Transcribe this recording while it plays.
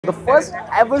The first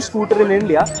ever scooter in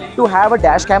India to have a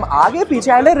dash cam आगे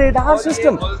पीछे and a radar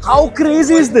system. How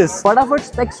crazy is this? फटाफट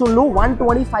specs सुन लो,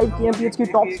 125 kmph की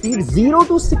top speed, 0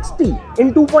 to 60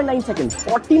 in 2.9 seconds,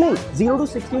 40 नहीं, 0 to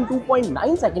 60 in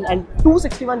 2.9 seconds and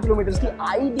 261 kilometre की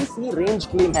IDC range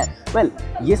claim है. Well,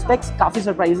 ये specs काफी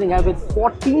surprising है with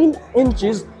 14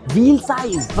 inches wheel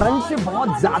size. Front से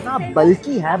बहुत ज्यादा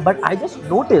बल्की है, बट आई जस्ट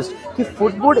नोटिस्ड कि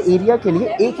फुटबोर्ड एरिया के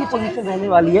लिए एक ही पोजीशन रहने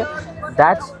वाली है.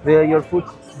 That's where your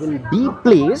foot will be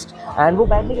placed and वो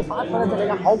बैठने के बाद पता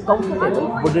चलेगा how comfortable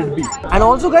would it be. And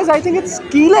also guys, I think it's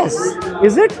keyless.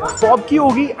 Is it? fob की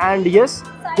होगी and yes,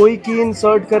 कोई की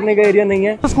इंसर्ट करने का एरिया नहीं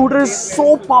है. The scooter is so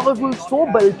powerful, so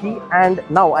bulky and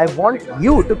now I want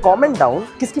you to comment down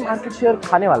किसकी market share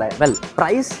खाने वाला है. Well,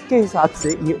 प्राइस के हिसाब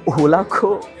से ये ओला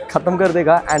को खत्म कर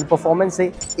देगा and परफॉर्मेंस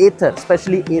से Ather,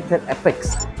 especially Ather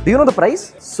Apex. Do you know the price?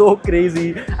 So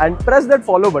crazy. And press that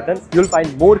follow button, you'll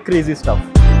find more crazy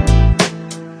stuff.